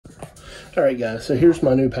All right, guys, so here's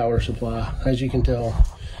my new power supply. As you can tell,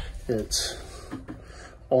 it's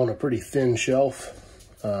on a pretty thin shelf.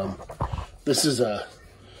 This is a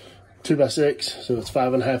 2x6, so it's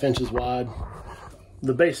 5.5 inches wide.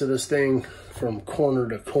 The base of this thing from corner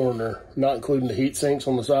to corner, not including the heat sinks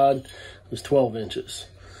on the side, is 12 inches.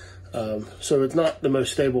 So it's not the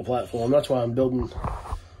most stable platform. That's why I'm building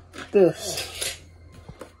this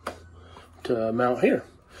to mount here.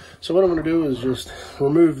 So what I'm going to do is just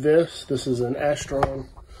remove this. This is an Astron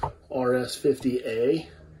RS-50A.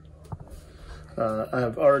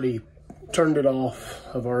 I've already turned it off.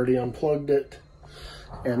 I've already unplugged it.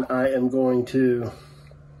 And I am going to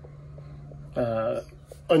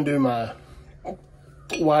undo my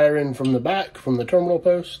wiring from the back, from the terminal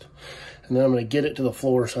post. And then I'm going to get it to the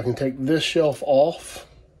floor so I can take this shelf off.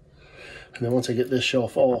 And then once I get this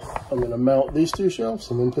shelf off, I'm going to mount these two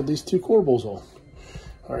shelves and then put these two corbels on.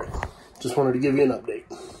 All right, just wanted to give you an update.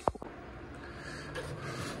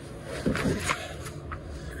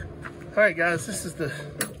 All right, guys, this is the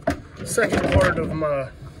second part of my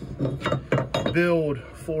build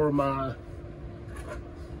for my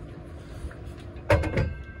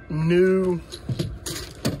new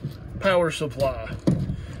power supply.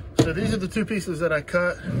 So these are the two pieces that I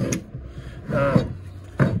cut.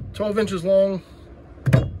 12 inches long.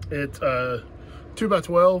 It's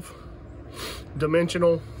 2x12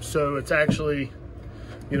 dimensional, so it's actually,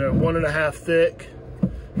 you know, 1.5 thick.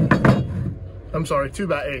 I'm sorry,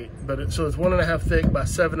 2x8, but so it's 1.5 thick by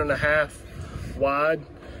 7.5 wide.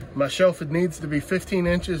 My shelf, it needs to be 15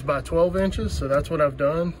 inches by 12 inches, so that's what I've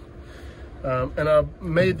done. And I've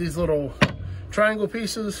made these little triangle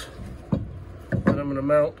pieces that I'm going to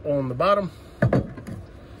mount on the bottom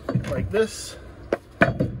like this,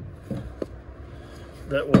 that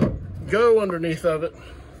will go underneath of it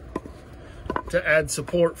to add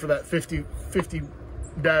support for that 50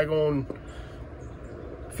 daggone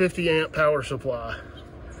 50 amp power supply.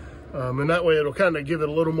 And that way it'll kind of give it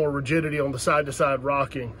a little more rigidity on the side-to-side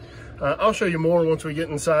rocking. I'll show you more once we get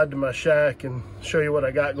inside to my shack and show you what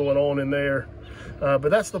I got going on in there.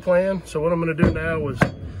 But that's the plan. So what I'm going to do now is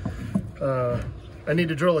I need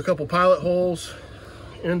to drill a couple pilot holes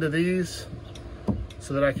into these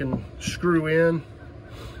so that I can screw in.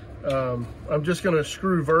 I'm just going to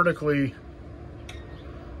screw vertically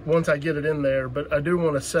once I get it in there, but I do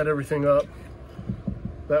want to set everything up.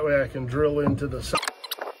 That way I can drill into the side.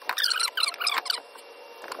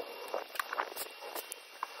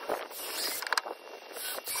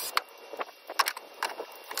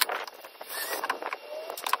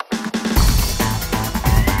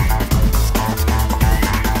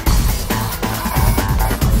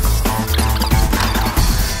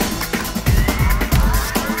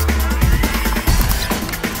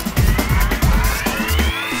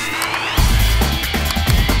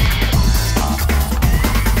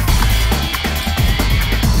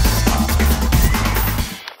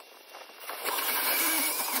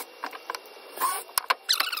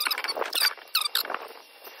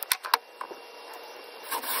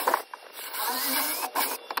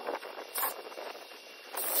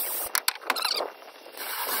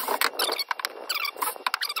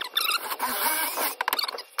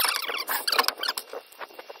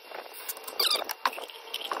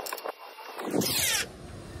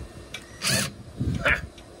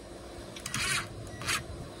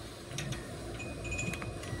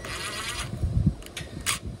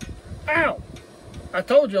 Ow! I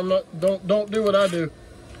told you I'm not, don't do what I do.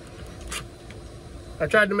 I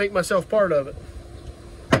tried to make myself part of it.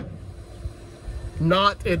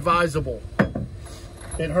 Not advisable.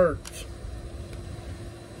 It hurts.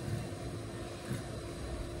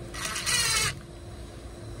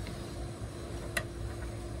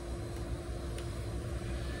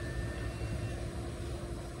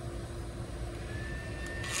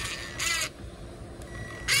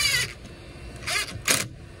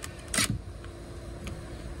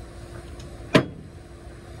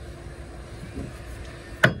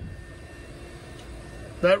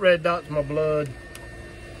 That red dot's my blood.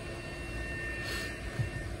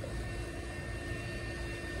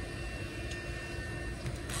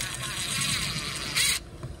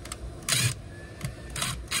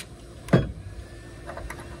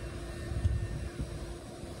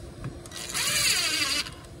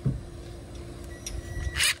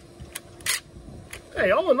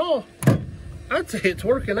 Hey, all in all, I'd say it's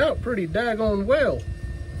working out pretty daggone well.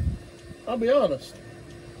 I'll be honest.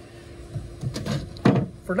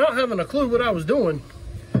 For not having a clue what I was doing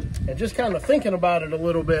and just kind of thinking about it a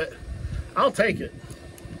little bit, I'll take it.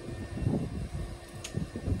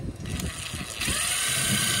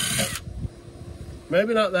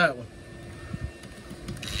 Maybe not that one.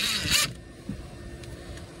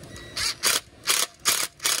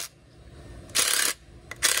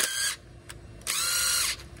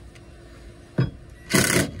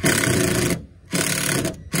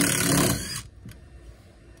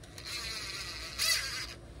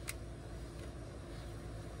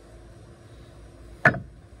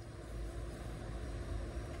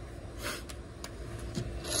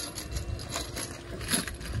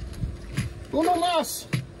 boss.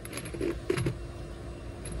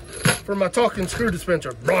 For my talking screw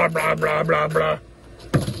dispenser. Blah, blah, blah, blah, blah.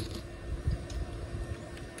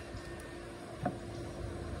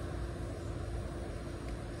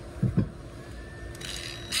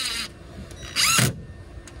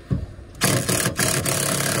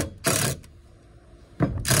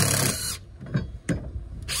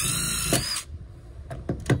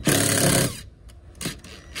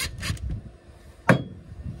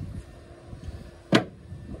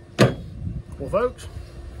 Well, folks,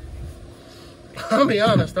 I'll be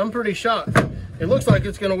honest, I'm pretty shocked. It looks like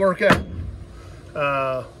it's going to work out.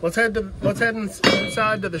 Let's head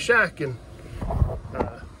inside to the shack and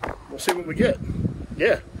we'll see what we get.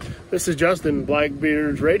 Yeah, this is Justin,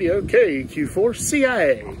 Blackbeard's Radio,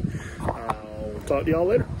 KQ4CIA. I'll talk to y'all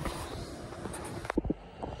later.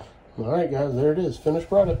 All right, guys, there it is, finished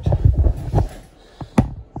product.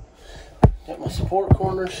 Got my support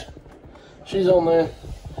corners. She's on there.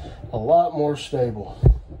 A lot more stable.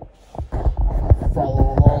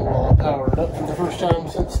 Follow along while I power it up for the first time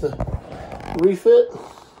since the refit.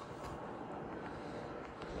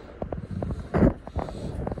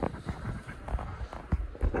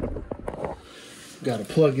 Got to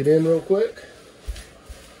plug it in real quick.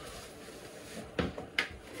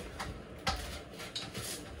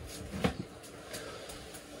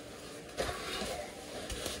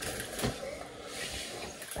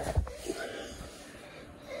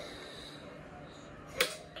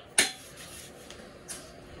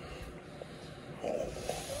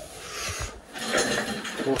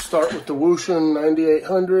 We'll start with the Wushin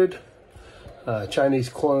 9800, Chinese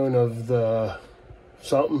clone of the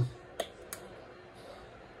something.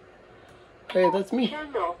 Hey, that's me.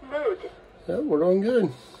 Channel mode. Yeah, we're doing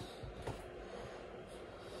good.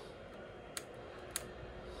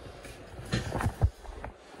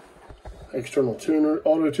 External tuner,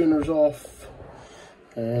 auto tuners off,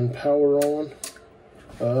 and power on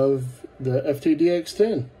of the FTDX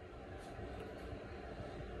 10.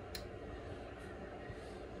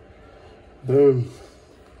 Boom.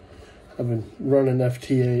 I've been running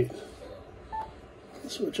FT8.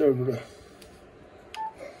 Let's switch over to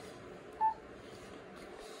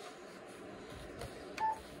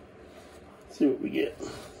see what we get.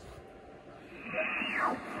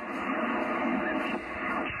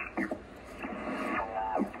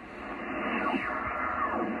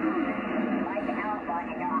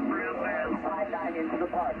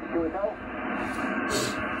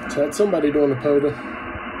 Let's had somebody doing a POTA.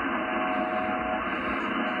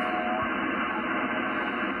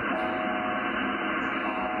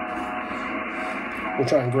 We'll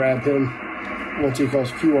try and grab him once he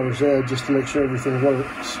calls QRZ just to make sure everything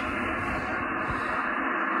works.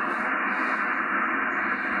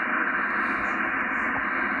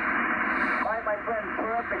 Alright, my friend,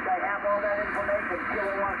 perfect. I have all that information.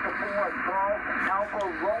 Kilo 1 to 4, Golf Alpha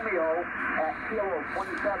Romeo at Kilo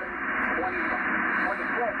 27, 26.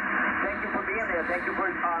 Thank you for being there. Thank you for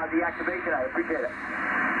the activation. I appreciate it.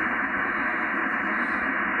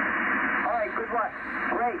 Alright, good luck.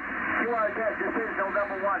 Great. QRZ, this is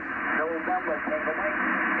November 1. November, Tango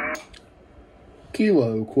Mike.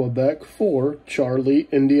 Kilo, Quebec 4, Charlie,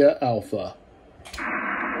 India, Alpha.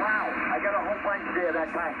 Wow, I got a whole bunch there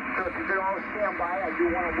that time. So if you could all stand by, I do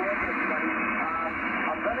want to work with everybody.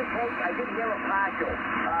 I'm going to take, I didn't hear a partial.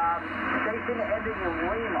 Station ending in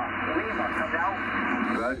Lima. Lima, come down.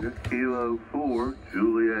 Roger, Kilo 4,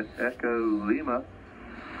 Juliet Echo Lima.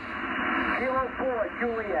 Kilo 4,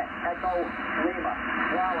 Juliet Echo Lima.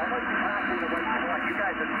 Wow, I must be passing the way you want. You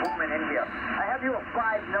guys are booming in here. I have you a 5'9",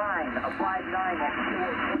 at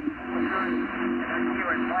Kilo 430. And I'm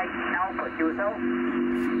here in Mike Alpha, QSL.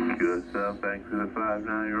 QSL, thanks for the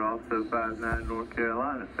 5'9". You're also 5'9", North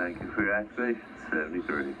Carolina. Thank you for your activation.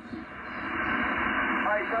 73.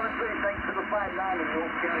 Alright, 73, thanks for the 5'9" in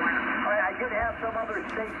North Carolina. Alright, I did have some other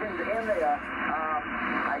stations in there.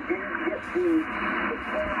 I didn't get the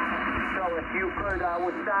so if you could,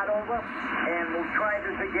 we'll start over, and we'll try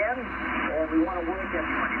this again, and we want to work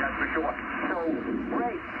everybody, that's for sure. So,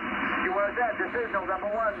 great. You want that? This is November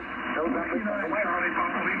 1. November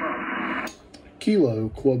 1. Kilo,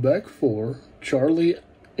 Quebec 4, Charlie,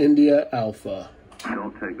 India, Alpha.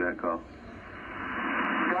 Don't take that call.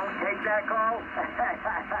 Don't take that call?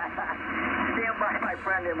 Stand by, my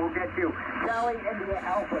friend, and we'll get you. Charlie, India,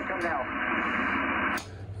 Alpha, come now.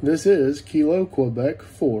 This is Kilo, Quebec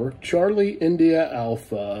 4, Charlie, India,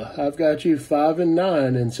 Alpha. I've got you 5 and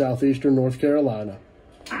 9 in southeastern North Carolina.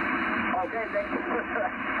 Okay, Okay, thank you.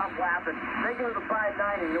 I'm laughing. Thank you for the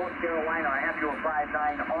 5-9 in North Carolina. I have you a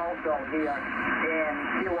 5-9 also here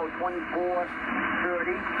in Kilo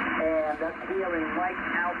 2430, and that's here in Mike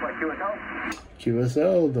Alpha, QSL.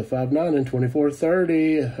 QSL, the 5-9 in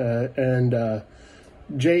 2430, and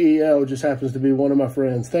JEL just happens to be one of my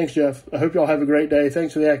friends. Thanks, Jeff. I hope y'all have a great day.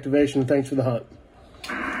 Thanks for the activation. Thanks for the hunt.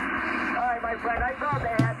 All right, my friend. I thought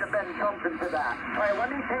there had to have been something to that. All right, let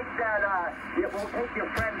me take that. We'll take your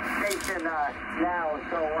friend's station now.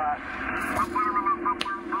 So,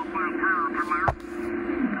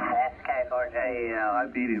 JEL, I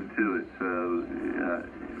beat him to it, so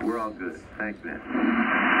we're all good. Thanks, man.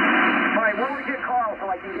 All right, what was your call so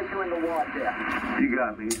I can get you in the ward there? You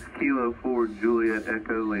got me. It's Kilo 4 Juliet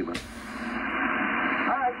Echo Lima. All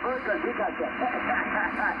right, very good. You got that.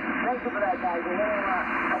 Thank you for that, guys. A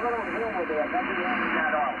little humor there. Nothing wrong with that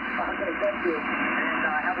at all. Okay, thank you. And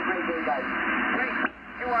have a great day, guys. Great.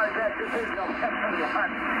 You are that decision on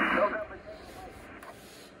November 10th.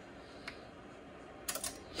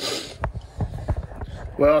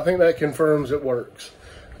 Well, I think that confirms it works.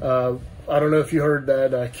 I don't know if you heard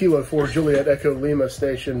that Kilo 4 Juliet Echo Lima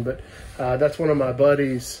station, but that's one of my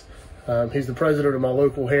buddies. He's the president of my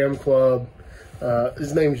local ham club.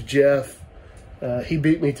 His name's Jeff. He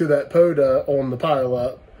beat me to that POTA on the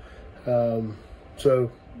pile-up.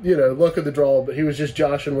 So, you know, luck of the draw, but he was just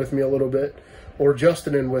joshing with me a little bit, or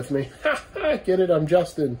Justining with me. Get it? I'm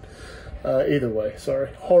Justin. Either way, sorry.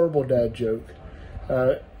 Horrible dad joke.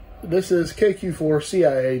 This is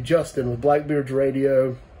KQ4CIA Justin with Blackbeard's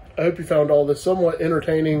Radio. I hope you found all this somewhat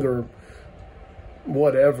entertaining or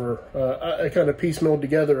whatever. I kind of piecemealed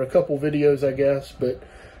together a couple videos, I guess, but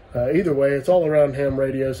either way, it's all around ham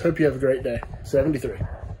radios. Hope you have a great day. 73.